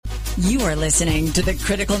You are listening to the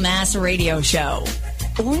Critical Mass Radio Show,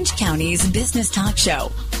 Orange County's business talk show,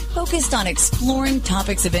 focused on exploring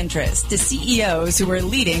topics of interest to CEOs who are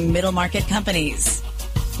leading middle market companies.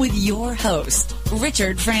 With your host,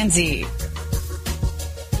 Richard Franzi.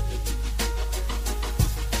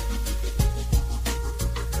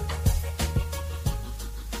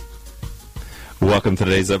 Welcome to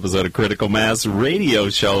today's episode of Critical Mass Radio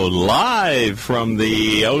Show, live from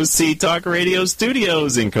the OC Talk Radio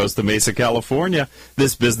studios in Costa Mesa, California.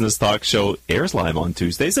 This business talk show airs live on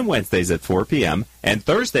Tuesdays and Wednesdays at 4 p.m. and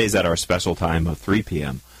Thursdays at our special time of 3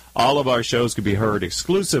 p.m. All of our shows can be heard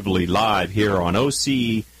exclusively live here on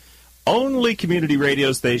OC only community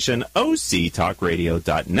radio station,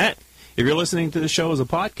 octalkradio.net. If you're listening to the show as a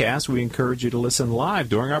podcast, we encourage you to listen live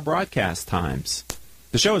during our broadcast times.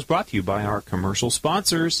 The show is brought to you by our commercial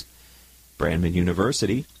sponsors, Brandman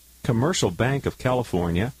University, Commercial Bank of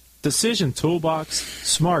California, Decision Toolbox,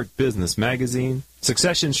 Smart Business Magazine,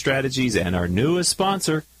 Succession Strategies, and our newest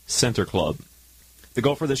sponsor, Center Club. The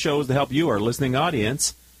goal for the show is to help you, our listening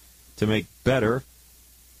audience, to make better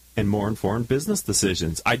and more informed business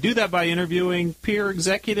decisions. I do that by interviewing peer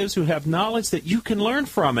executives who have knowledge that you can learn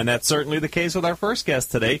from, and that's certainly the case with our first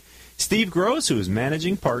guest today, Steve Gross, who is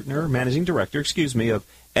managing director of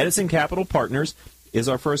Edison Capital Partners, is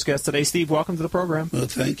our first guest today. Steve, welcome to the program. Well,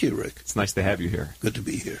 thank you, Rick. It's nice to have you here. Good to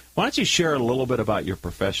be here. Why don't you share a little bit about your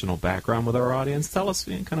professional background with our audience? Tell us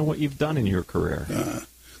kind of what you've done in your career.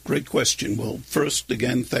 Great question. Well, first,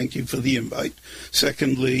 again, thank you for the invite.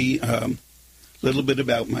 Secondly, a little bit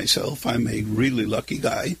about myself. I'm a really lucky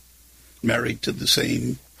guy, married to the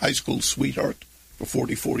same high school sweetheart for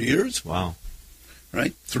 44 years. Wow.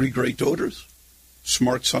 Right? 3 great daughters,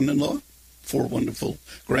 smart son-in-law, 4 wonderful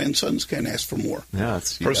grandsons. Can't ask for more. Yeah,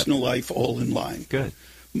 Personal life, all in line. Good.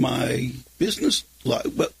 My business life,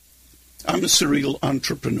 well, I'm a serial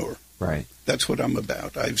entrepreneur. Right. That's what I'm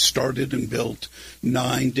about. I've started and built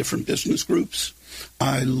 9 different business groups.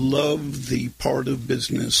 I love the part of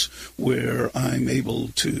business where I'm able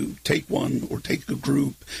to take one or take a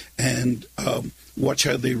group and watch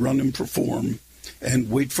how they run and perform,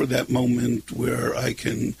 and wait for that moment where I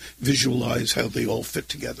can visualize how they all fit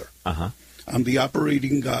together. Uh-huh. I'm the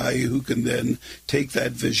operating guy who can then take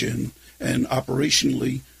that vision and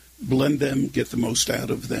operationally blend them, get the most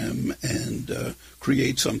out of them, and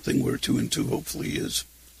create something where 2 and 2 hopefully is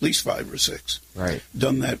at least 5 or 6. Right.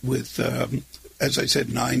 Done that with, as I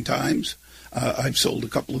said, 9 times. I've sold a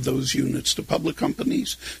couple of those units to public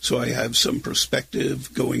companies, so I have some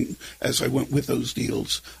perspective going, as I went with those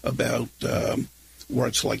deals, about what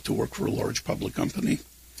it's like to work for a large public company.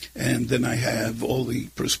 And then I have all the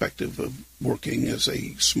perspective of working as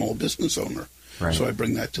a small business owner. Right. So I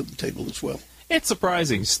bring that to the table as well. It's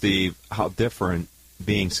surprising, Steve, how different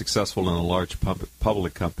being successful in a large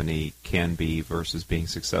public company can be versus being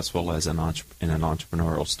successful as in an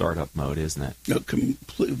entrepreneurial startup mode, isn't it? No,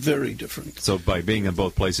 very different. So by being in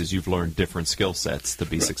both places, you've learned different skill sets to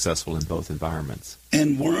be successful in both environments.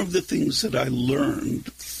 And one of the things that I learned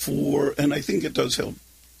and I think it does help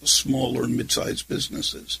smaller and mid-sized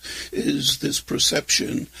businesses, is this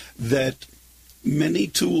perception that many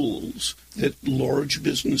tools that large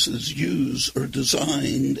businesses use are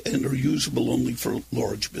designed and are usable only for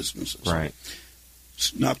large businesses. Right.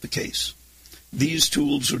 It's not the case. These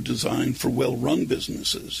tools are designed for well-run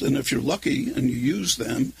businesses, and if you're lucky and you use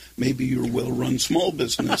them, maybe your well-run small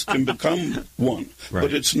business can become one. Right.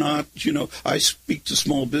 But it's not, I speak to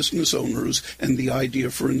small business owners, and the idea,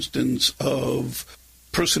 for instance, of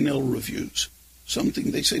personnel reviews,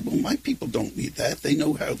 something they say, well, my people don't need that. They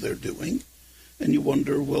know how they're doing. And you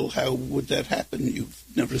wonder, well, how would that happen? You've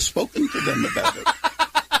never spoken to them about it.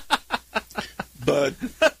 But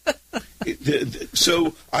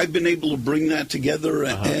so I've been able to bring that together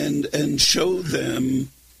and show them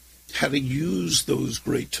how to use those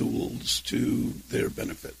great tools to their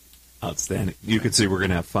benefit. Outstanding. You can see we're going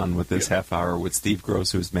to have fun with this half hour with Steve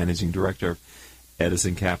Gross, who's Managing Director of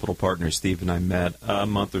Edison Capital Partners. Steve and I met a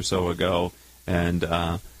month or so ago, and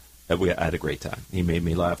we had a great time. He made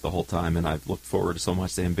me laugh the whole time, and I've looked forward so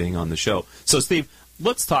much to him being on the show. So, Steve,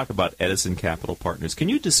 let's talk about Edison Capital Partners. Can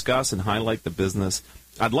you discuss and highlight the business?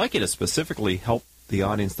 I'd like you to specifically help the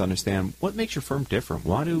audience to understand what makes your firm different.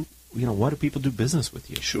 Why do people do business with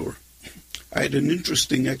you? Sure. I had an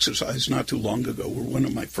interesting exercise not too long ago where one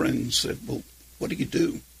of my friends said, well, what do you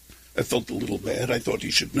do? I felt a little bad. I thought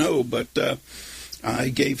he should know, but I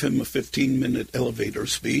gave him a 15-minute elevator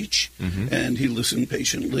speech, and he listened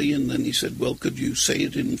patiently, and then he said, well, could you say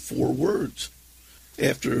it in 4 words?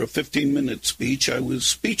 After a 15-minute speech, I was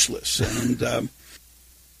speechless, and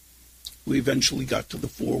we eventually got to the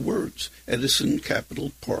 4 words. Edison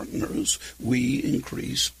Capital Partners, we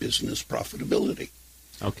increase business profitability.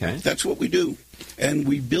 Okay. That's what we do. And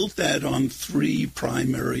we built that on 3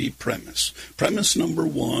 primary premises. Premise number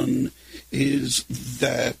 1 is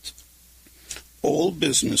that all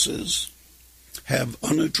businesses have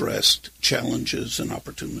unaddressed challenges and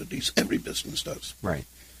opportunities. Every business does. Right.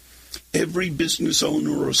 Every business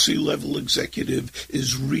owner or C-level executive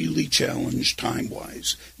is really challenged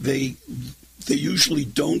time-wise. They usually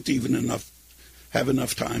don't even have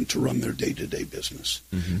enough time to run their day-to-day business.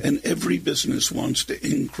 Mm-hmm. And every business wants to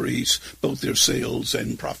increase both their sales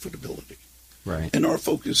and profitability. Right. And our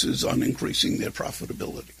focus is on increasing their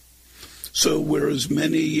profitability. So whereas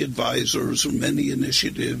many advisors or many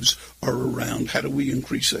initiatives are around how do we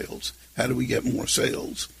increase sales, how do we get more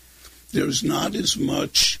sales, there's not as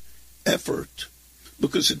much effort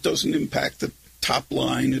because it doesn't impact the top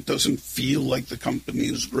line. It doesn't feel like the company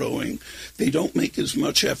is growing. They don't make as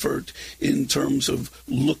much effort in terms of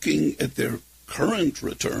looking at their current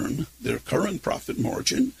return, their current profit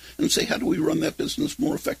margin, and say, how do we run that business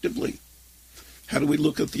more effectively? How do we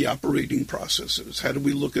look at the operating processes? How do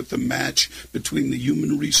we look at the match between the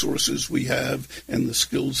human resources we have and the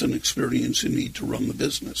skills and experience you need to run the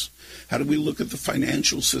business? How do we look at the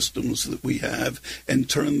financial systems that we have and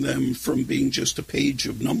turn them from being just a page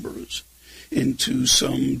of numbers into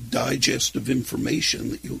some digest of information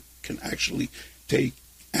that you can actually take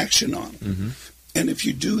action on? Mm-hmm. And if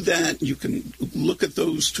you do that, you can look at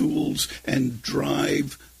those tools and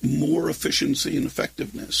drive more efficiency and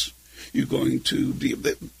effectiveness. You're going to be,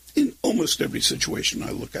 in almost every situation I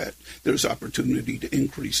look at, there's opportunity to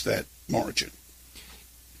increase that margin.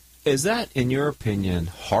 Is that, in your opinion,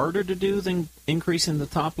 harder to do than increasing the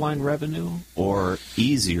top-line revenue, or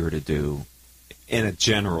easier to do in a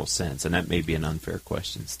general sense? And that may be an unfair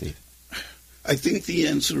question, Steve. I think the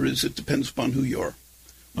answer is it depends upon who you are.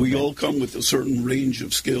 We all come with a certain range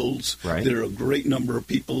of skills. Right. There are a great number of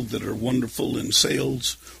people that are wonderful in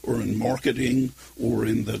sales or in marketing or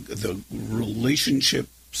in the relationship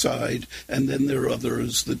side, and then there are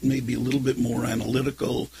others that may be a little bit more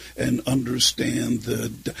analytical and understand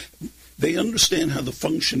they understand how the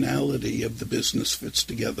functionality of the business fits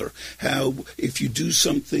together, how if you do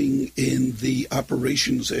something in the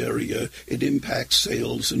operations area, it impacts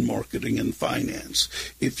sales and marketing and finance.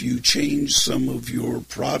 If you change some of your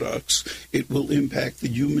products, it will impact the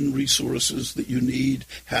human resources that you need,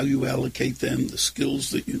 how you allocate them, the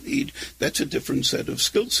skills that you need. That's a different set of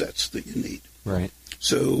skill sets that you need. Right.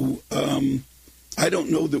 So I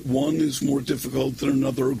don't know that one is more difficult than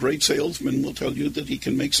another. A great salesman will tell you that he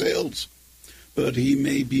can make sales, but he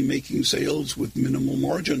may be making sales with minimal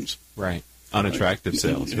margins. Right. Unattractive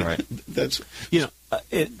sales, right. That's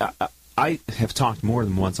I have talked more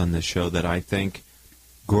than once on this show that I think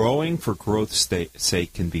growing for growth's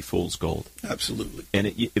sake can be fool's gold. Absolutely. And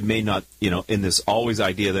it may not, in this always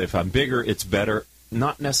idea that if I'm bigger, it's better.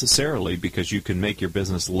 Not necessarily, because you can make your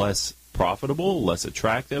business less profitable, less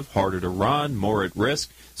attractive, harder to run, more at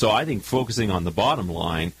risk. So I think focusing on the bottom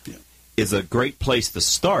line is a great place to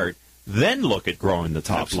start, then look at growing the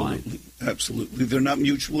top line. Absolutely. They're not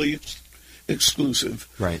mutually exclusive.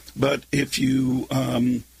 Right. But if you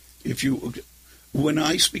when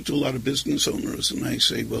I speak to a lot of business owners and I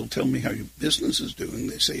say, well, tell me how your business is doing,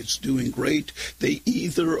 they say it's doing great. They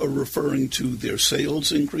either are referring to their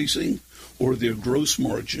sales increasing or their gross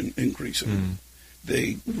margin increasing. Mm.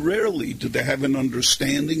 They rarely do they have an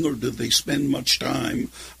understanding or do they spend much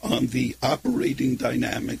time on the operating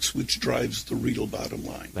dynamics, which drives the real bottom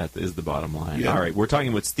line. That is the bottom line. Yeah. All right, we're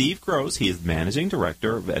talking with Steve Gross. He is Managing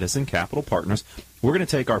Director of Edison Capital Partners. We're going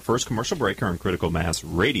to take our first commercial break here on Critical Mass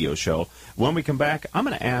Radio Show. When we come back, I'm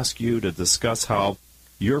going to ask you to discuss how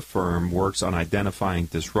your firm works on identifying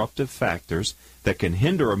disruptive factors that can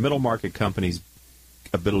hinder a middle market company's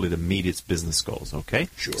ability to meet its business goals, okay?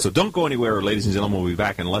 Sure. So don't go anywhere, ladies and gentlemen. We'll be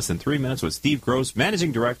back in less than 3 minutes with Steve Gross,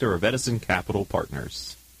 Managing Director of Edison Capital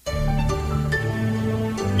Partners.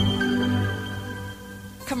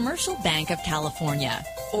 Commercial Bank of California,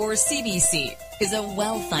 or CBC, is a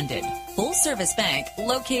well-funded, full-service bank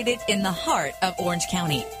located in the heart of Orange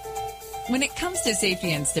County. When it comes to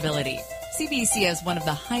safety and stability, CBC has one of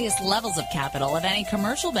the highest levels of capital of any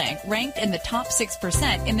commercial bank, ranked in the top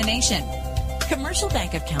 6% in the nation. Commercial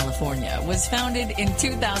Bank of California was founded in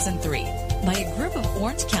 2003 by a group of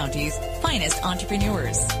Orange County's finest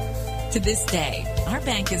entrepreneurs. To this day, our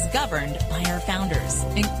bank is governed by our founders,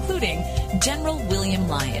 including General William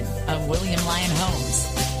Lyon of William Lyon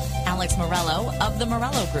Homes, Alex Morello of the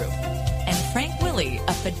Morello Group, and Frank Willey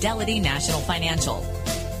of Fidelity National Financial,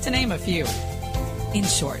 to name a few. In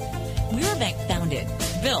short, we're a bank founded,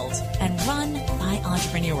 built and run by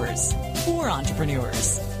entrepreneurs for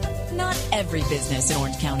entrepreneurs. Not every business in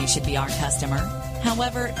Orange County should be our customer.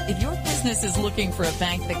 However, if your business is looking for a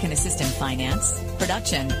bank that can assist in finance,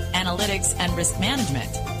 production, analytics, and risk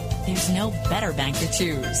management, there's no better bank to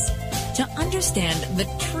choose. To understand the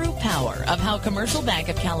true power of how Commercial Bank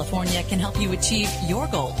of California can help you achieve your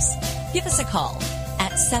goals, give us a call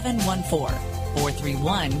at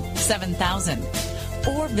 714-431-7000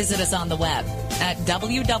 or visit us on the web at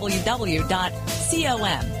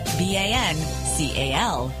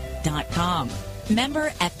www.combancal.com. Member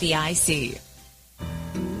FDIC.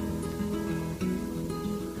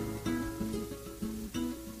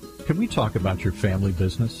 Can we talk about your family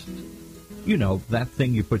business? You know, that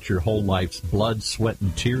thing you put your whole life's blood, sweat,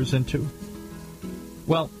 and tears into?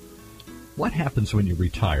 Well, what happens when you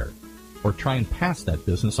retire or try and pass that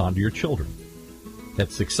business on to your children?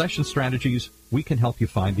 At Succession Strategies, we can help you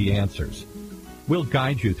find the answers. We'll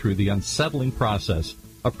guide you through the unsettling process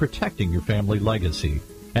of protecting your family legacy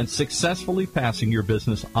and successfully passing your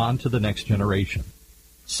business on to the next generation,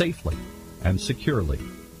 safely and securely,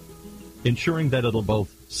 ensuring that it'll both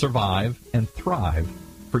survive and thrive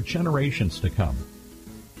for generations to come.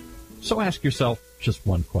 So ask yourself just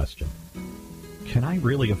one question. Can I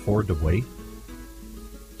really afford to wait?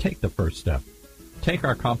 Take the first step. Take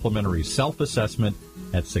our complimentary self-assessment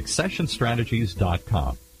at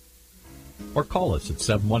successionstrategies.com or call us at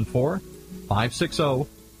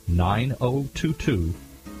 714-560-9022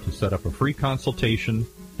 to set up a free consultation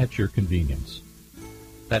at your convenience.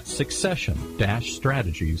 That's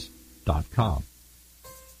succession-strategies.com.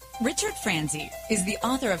 Richard Franzi is the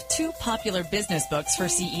author of 2 popular business books for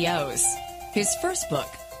CEOs. His first book,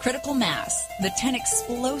 Critical Mass, The 10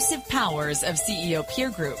 Explosive Powers of CEO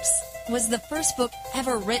Peer Groups, was the first book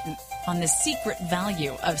ever written on the secret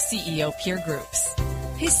value of CEO peer groups.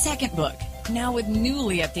 His second book, now with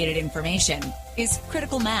newly updated information, is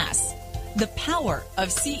Critical Mass, The Power of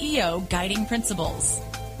CEO Guiding Principles.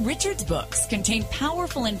 Richard's books contain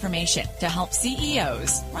powerful information to help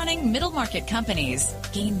CEOs running middle-market companies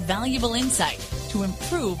gain valuable insight to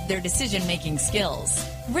improve their decision-making skills.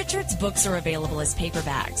 Richard's books are available as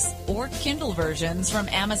paperbacks or Kindle versions from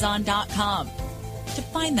Amazon.com. To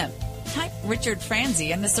find them, type Richard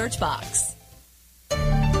Franzi in the search box.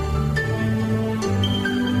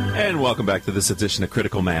 And welcome back to this edition of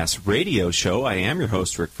Critical Mass Radio Show. I am your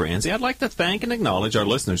host, Rick Franzi. I'd like to thank and acknowledge our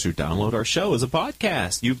listeners who download our show as a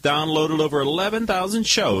podcast. You've downloaded over 11,000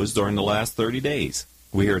 shows during the last 30 days.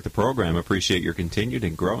 We here at the program appreciate your continued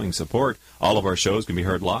and growing support. All of our shows can be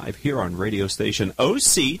heard live here on radio station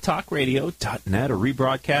octalkradio.net or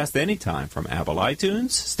rebroadcast anytime from Apple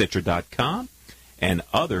iTunes, Stitcher.com, and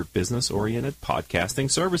other business-oriented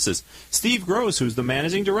podcasting services. Steve Gross, who's the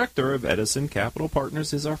managing director of Edison Capital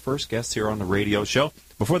Partners, is our first guest here on the radio show.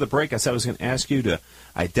 Before the break, I said I was going to ask you to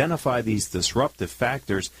identify these disruptive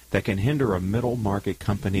factors that can hinder a middle-market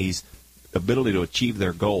company's ability to achieve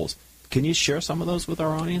their goals. Can you share some of those with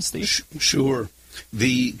our audience, Steve? Sure.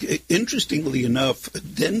 Interestingly enough,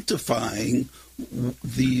 identifying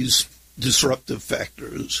these disruptive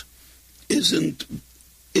factors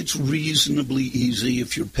it's reasonably easy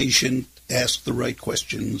if you're patient, ask the right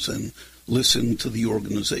questions, and listen to the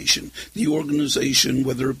organization. The organization,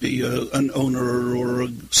 whether it be an owner or a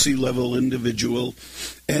C-level individual,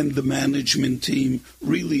 and the management team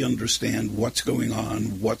really understand what's going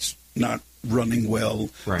on, what's not running well,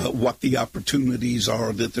 right. What the opportunities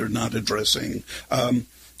are that they're not addressing.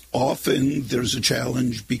 Often there's a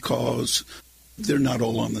challenge because they're not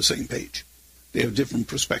all on the same page. They have different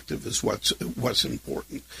perspective as what's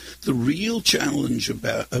important. The real challenge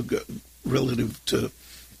about relative to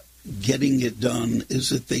getting it done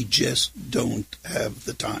is that they just don't have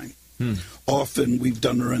the time. Often we've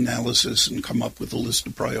done our analysis and come up with a list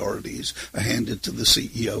of priorities. I hand it to the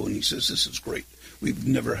CEO and he says, "This is great. We've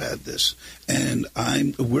never had this, and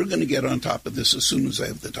we're going to get on top of this as soon as I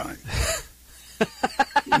have the time."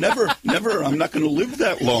 Never. I'm not going to live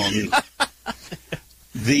that long.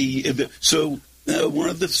 One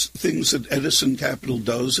of the things that Edison Capital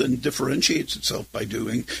does and differentiates itself by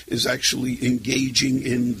doing is actually engaging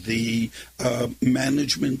in the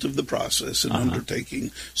management of the process and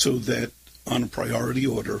undertaking, so that on a priority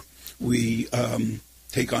order we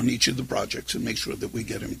take on each of the projects and make sure that we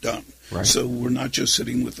get them done. Right. So we're not just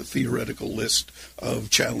sitting with a theoretical list of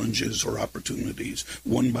challenges or opportunities.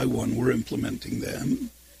 One by one, we're implementing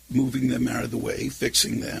them, moving them out of the way,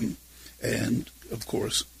 fixing them, and of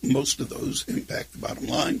course, most of those impact the bottom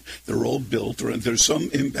line. They're all built, or there's some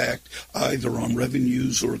impact either on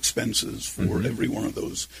revenues or expenses for every one of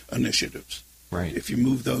those initiatives. Right. If you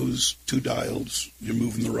move those 2 dials, you're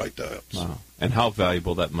moving the right dials. Wow. And how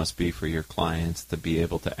valuable that must be for your clients to be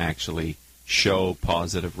able to actually show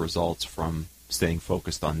positive results from staying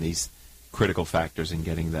focused on these critical factors and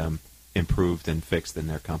getting them improved and fixed in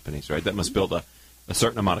their companies, right? That must build a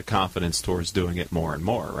certain amount of confidence towards doing it more and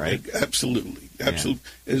more, right? Absolutely. Absolutely.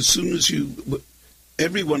 Yeah. As soon as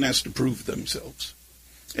everyone has to prove themselves.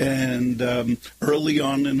 And early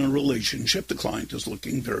on in a relationship, the client is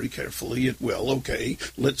looking very carefully at, well, okay,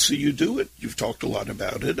 let's see you do it. You've talked a lot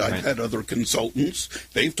about it. Right. I've had other consultants.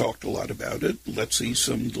 They've talked a lot about it. Let's see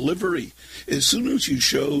some delivery. As soon as you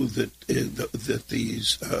show that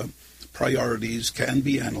these priorities can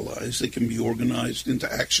be analyzed, they can be organized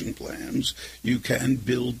into action plans, you can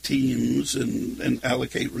build teams and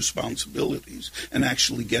allocate responsibilities and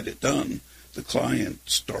actually get it done, the client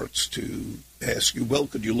starts to ask you, well,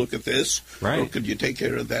 could you look at this? Right. Or could you take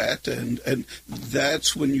care of that? And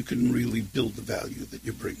that's when you can really build the value that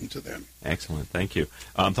you bring to them. Excellent. Thank you.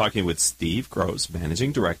 I'm talking with Steve Gross,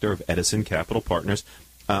 Managing Director of Edison Capital Partners.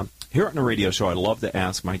 Here on the radio show, I love to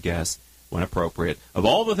ask my guests, when appropriate, of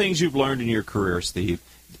all the things you've learned in your career, Steve,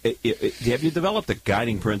 have you developed a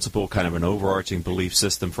guiding principle, kind of an overarching belief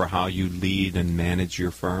system for how you lead and manage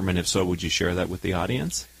your firm? And if so, would you share that with the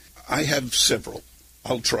audience? I have several.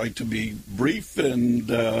 I'll try to be brief,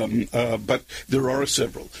 but there are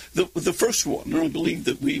several. The first one, and I believe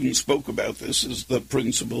that we even spoke about this, is the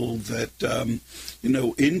principle that,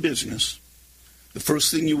 in business, the first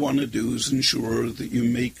thing you want to do is ensure that you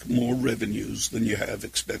make more revenues than you have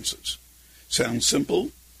expenses. Sounds simple,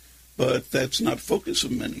 but that's not focus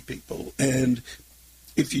of many people. And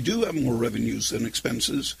if you do have more revenues than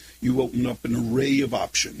expenses, you open up an array of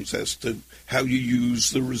options as to how you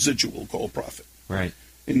use the residual called profit. Right.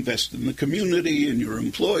 Invest in the community and your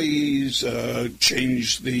employees,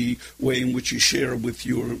 change the way in which you share with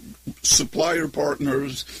your supplier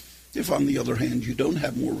partners. If, on the other hand, you don't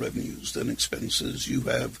have more revenues than expenses, you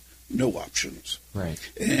have no options. Right.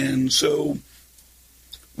 And so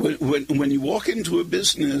when you walk into a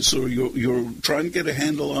business or you're trying to get a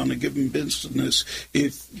handle on a given business,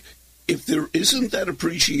 if there isn't that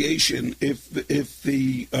appreciation, if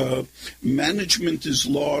the management is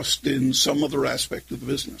lost in some other aspect of the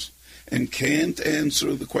business and can't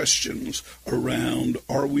answer the questions around,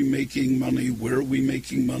 are we making money, where are we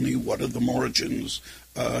making money, what are the margins,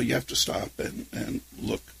 you have to stop and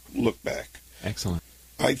look back. Excellent.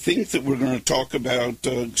 I think that we're going to talk about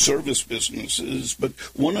service businesses, but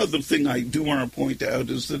one other thing I do want to point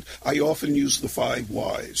out is that I often use the 5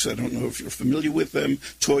 whys. I don't know if you're familiar with them.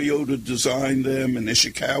 Toyota designed them, and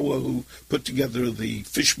Ishikawa, who put together the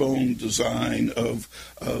fishbone design of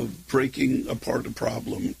breaking apart a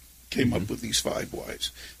problem, came up with these 5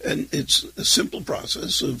 whys. And it's a simple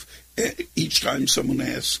process of each time someone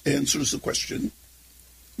answers the question,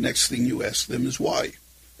 next thing you ask them is why.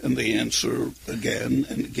 And they answer again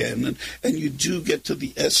and again. And you do get to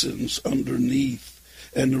the essence underneath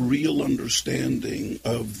and a real understanding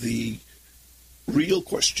of the real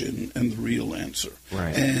question and the real answer.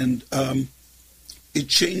 Right. And it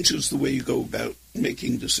changes the way you go about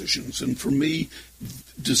making decisions. And for me,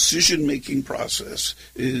 decision-making process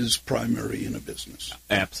is primary in a business.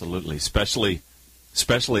 Absolutely, especially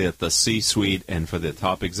at the C-suite and for the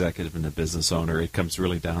top executive and the business owner, it comes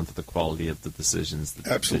really down to the quality of the decisions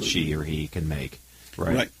that she or he can make.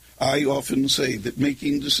 Right. I often say that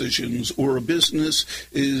making decisions or a business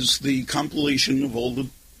is the compilation of all the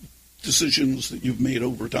decisions that you've made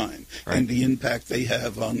over time and the impact they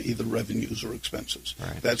have on either revenues or expenses.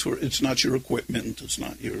 Right. That's where it's not your equipment, it's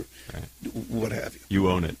not your what have you. You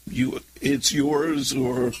own it. It's yours,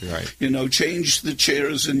 or change the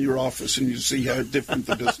chairs in your office and you see how different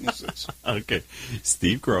the business is. Okay.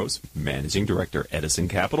 Steve Gross, Managing Director, Edison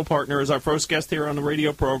Capital Partners, our first guest here on the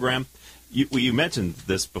radio program. You mentioned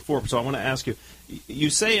this before, so I want to ask you, you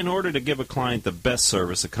say in order to give a client the best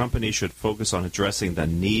service, a company should focus on addressing the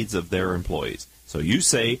needs of their employees. So you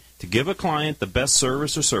say to give a client the best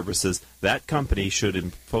service or services, that company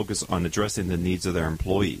should focus on addressing the needs of their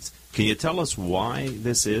employees. Can you tell us why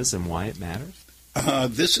this is and why it matters?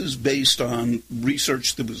 This is based on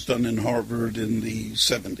research that was done in Harvard in the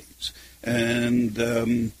 70s.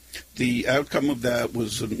 And the outcome of that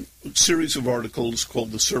was a series of articles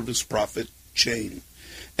called the Service Profit Chain.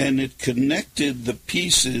 And it connected the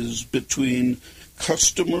pieces between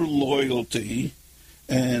customer loyalty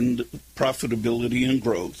and profitability and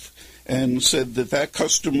growth, and said that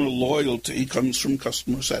customer loyalty comes from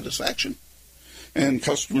customer satisfaction. And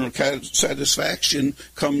customer satisfaction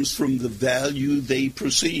comes from the value they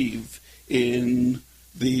perceive in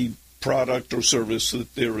the product or service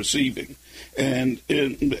that they're receiving. And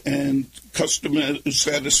customer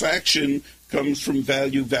satisfaction comes from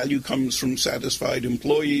value. Value comes from satisfied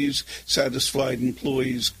employees. Satisfied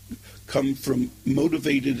employees come from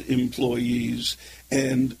motivated employees.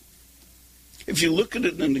 And if you look at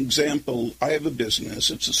it, an example, I have a business.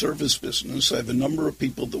 It's a service business. I have a number of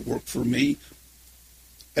people that work for me.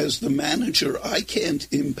 As the manager, I can't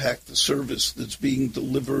impact the service that's being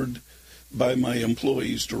delivered by my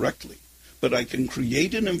employees directly. But I can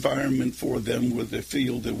create an environment for them where they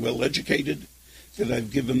feel they're well educated, that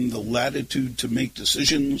I've given the latitude to make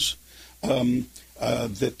decisions,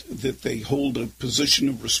 that they hold a position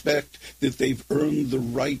of respect, that they've earned the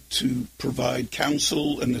right to provide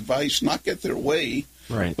counsel and advice, not get their way,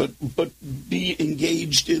 right, but be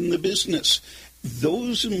engaged in the business.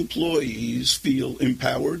 Those employees feel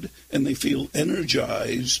empowered and they feel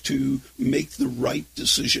energized to make the right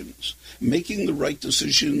decisions. Making the right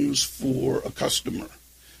decisions for a customer.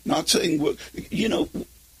 Not saying, well,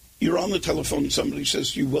 you're on the telephone and somebody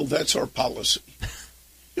says to you, well, that's our policy.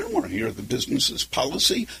 You don't want to hear the business's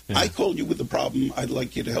policy. Yeah. I called you with a problem. I'd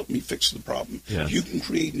like you to help me fix the problem. Yes. You can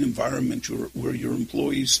create an environment where your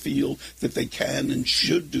employees feel that they can and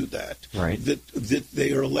should do that. Right. That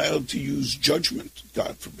they are allowed to use judgment,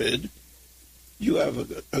 God forbid. You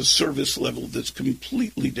have a service level that's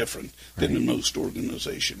completely different than in most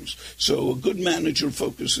organizations. So a good manager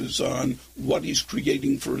focuses on what he's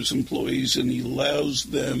creating for his employees, and he allows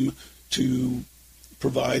them to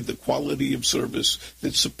provide the quality of service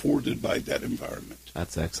that's supported by that environment.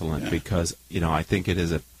 That's excellent because, I think it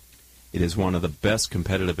is one of the best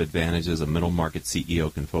competitive advantages a middle market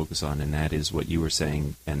CEO can focus on, and that is what you were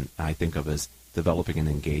saying, and I think of as developing an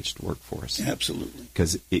engaged workforce. Absolutely.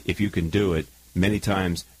 Because if you can do it, many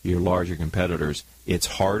times your larger competitors, it's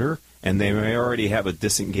harder, and they may already have a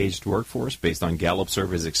disengaged workforce based on Gallup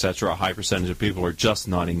surveys, etc. A high percentage of people are just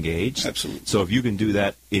not engaged. Absolutely. So if you can do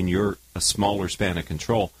that in a smaller span of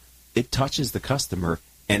control, it touches the customer,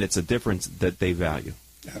 and it's a difference that they value.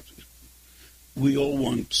 Absolutely. We all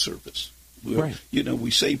want service. Right. We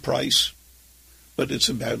say price, but it's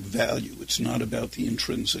about value. It's not about the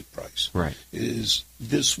intrinsic price. Right. Is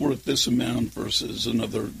this worth this amount versus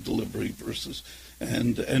another delivery versus...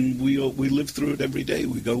 And we live through it every day.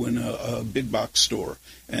 We go in a big box store,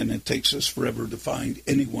 and it takes us forever to find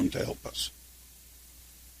anyone to help us.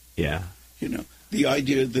 Yeah. The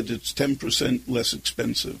idea that it's 10% less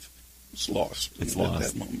expensive is lost. It's at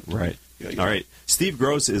lost. that moment. Right. Yeah. All right. Steve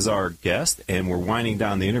Gross is our guest, and we're winding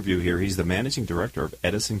down the interview here. He's the managing director of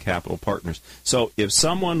Edison Capital Partners. So if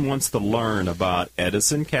someone wants to learn about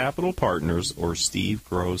Edison Capital Partners or Steve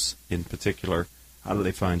Gross in particular, how do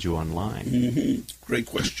they find you online? Mm-hmm. Great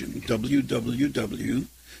question.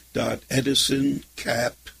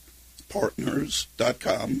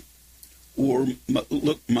 www.edisoncappartners.com, or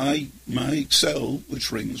look, my cell,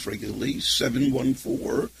 which rings regularly,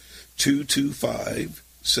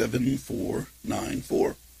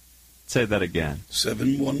 714-225-7494. Say that again.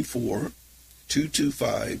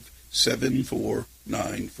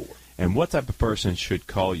 714-225-7494. And what type of person should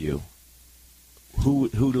call you? Who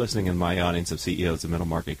listening in my audience of CEOs of middle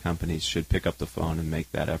market companies should pick up the phone and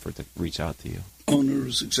make that effort to reach out to you?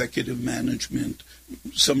 Owners, executive management,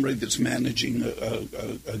 somebody that's managing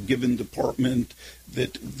a given department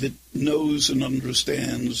that knows and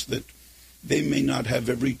understands that they may not have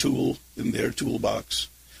every tool in their toolbox,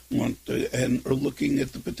 and are looking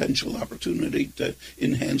at the potential opportunity to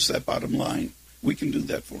enhance that bottom line. We can do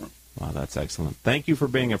that for them. Wow, that's excellent. Thank you for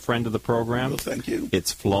being a friend of the program. Well, thank you.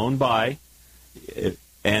 It's flown by.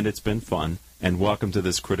 And it's been fun. And welcome to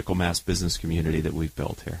this critical mass business community that we've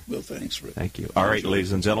built here. Well, thanks, Rick. Thank you. All right,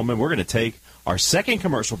 ladies and gentlemen, we're going to take our second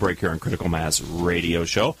commercial break here on Critical Mass Radio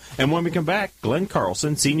Show. And when we come back, Glenn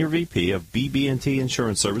Carlson, Senior VP of BB&T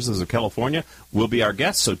Insurance Services of California, will be our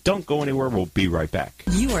guest. So don't go anywhere. We'll be right back.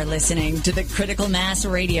 You are listening to the Critical Mass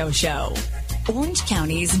Radio Show, Orange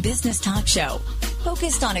County's business talk show,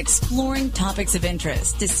 focused on exploring topics of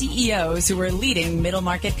interest to CEOs who are leading middle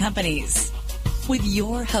market companies. With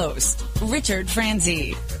your host, Richard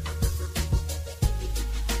Franzi.